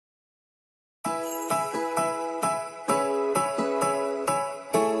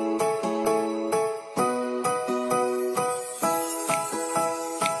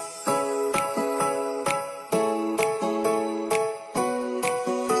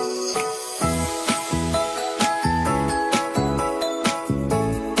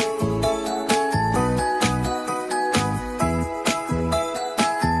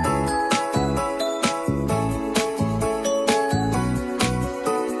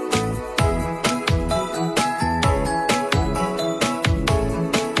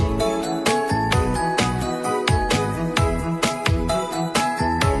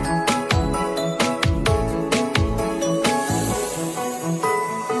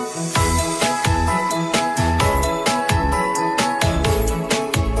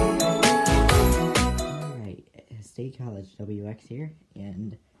here,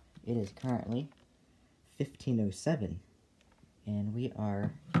 and it is currently 15:07, and we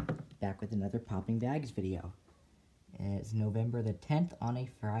are back with another Popping Bags video. It's November the 10th on a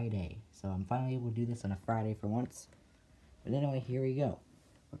Friday, so I'm finally able to do this on a Friday for once. But anyway, here we go.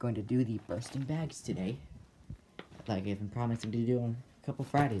 We're going to do the bursting bags today, like I've been promising to do on a couple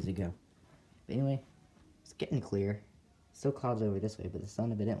Fridays ago. But anyway, it's getting clear. Still clouds over this way, but the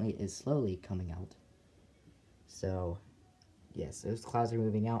sun evidently is slowly coming out. So, yes, those clouds are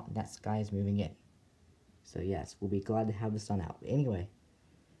moving out, and that sky is moving in. So yes, we'll be glad to have the sun out. But anyway,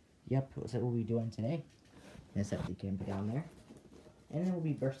 yep, that's what we'll be doing today. Gonna set the camera down there, and then we'll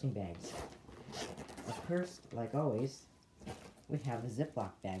be bursting bags. But first, like always, we have the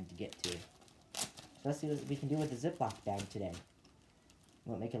Ziploc bag to get to. So let's see what we can do with the Ziploc bag today.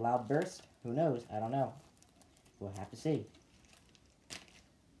 Will it make a loud burst? Who knows? I don't know. We'll have to see.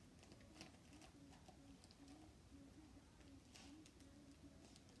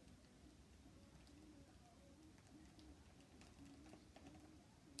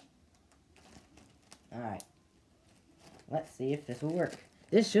 Alright. Let's see if this will work.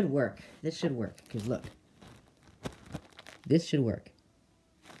 This should work. This should work. Because look. This should work.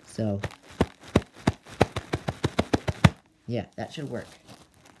 So. Yeah, that should work.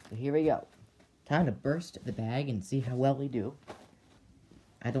 So here we go. Time to burst the bag and see how well we do.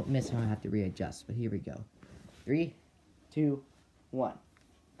 I don't miss how I have to readjust, but here we go. 3, 2, 1.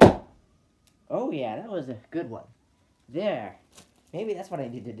 Oh yeah, that was a good one. There. Maybe that's what I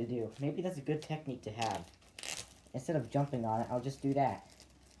needed to do. Maybe that's a good technique to have. Instead of jumping on it, I'll just do that.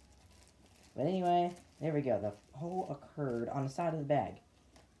 But anyway, there we go. The hole occurred on the side of the bag.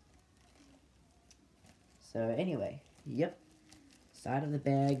 So anyway, yep. Side of the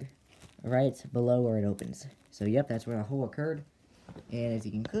bag, right below where it opens. So yep, that's where the hole occurred. And as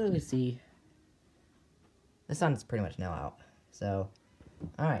you can clearly see, the sun's pretty much now out. So,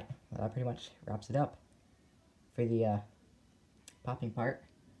 alright, well, that pretty much wraps it up for the popping part.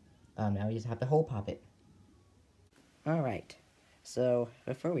 Now we just have to hole pop it. Alright, so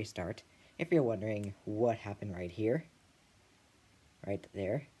before we start, if you're wondering what happened right here, right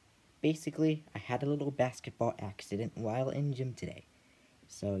there, basically I had a little basketball accident while in gym today.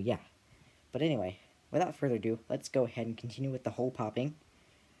 So yeah, but anyway, without further ado, let's go ahead and continue with the hole popping.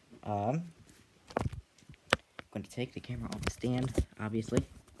 I'm going to take the camera off the stand, obviously.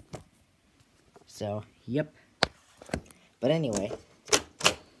 So, yep. But anyway,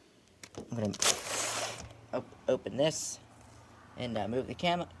 I'm going to open this and move the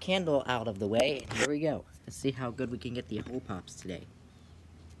candle out of the way. And here we go. Let's see how good we can get the hole pops today.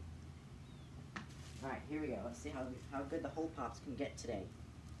 Alright, here we go. Let's see how good the hole pops can get today.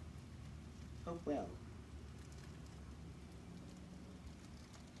 Hope well.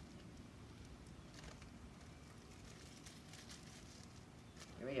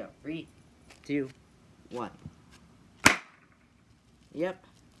 Here we go. 3, 2, 1. Yep,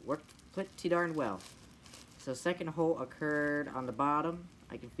 worked pretty darn well. So second hole occurred on the bottom.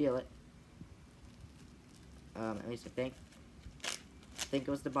 I can feel it. At least I think. I think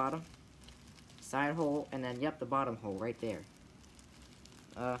it was the bottom. Side hole, and then, yep, the bottom hole right there.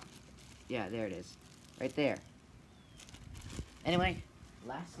 Yeah, there it is. Right there. Anyway,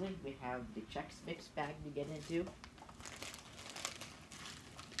 lastly, we have the Chex Mix bag to get into.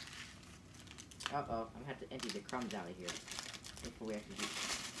 Uh-oh, I'm going to have to empty the crumbs out of here before we actually do.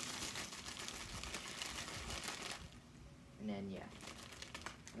 And then, yeah.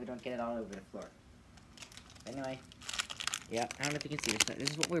 We don't get it all over the floor. Anyway, yeah, I don't know if you can see this. This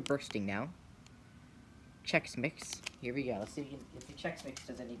is what we're bursting now. Chex Mix. Here we go. Let's see if the Chex Mix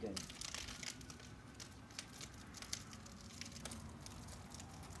does any good.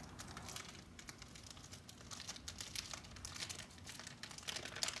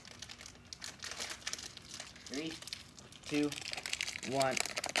 Three, 2, 1.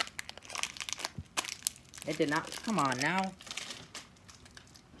 It did not. Come on now.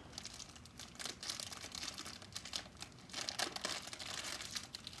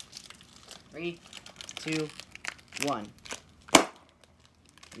 Three, 2, 1.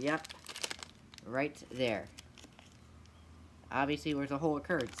 Yep. Right there. Obviously, where the hole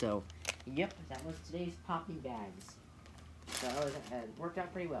occurred, so yep, that was today's popping bags. So it worked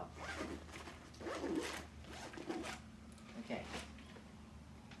out pretty well. Okay.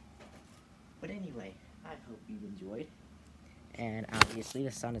 But anyway, I hope you enjoyed. And obviously,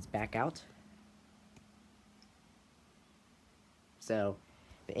 the sun is back out. So,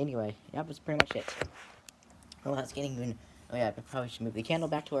 but anyway, that was pretty much it. Oh, that's getting good. Oh yeah, I probably should move the candle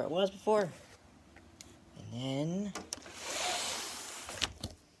back to where it was before. And then,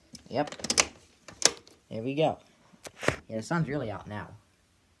 yep. There we go. Yeah, the sun's really out now.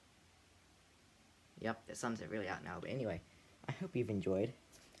 Yep, the sun's really out now. But anyway, I hope you've enjoyed.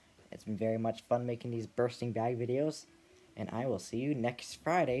 It's been very much fun making these bursting bag videos. And I will see you next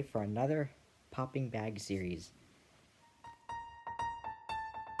Friday for another popping bag series.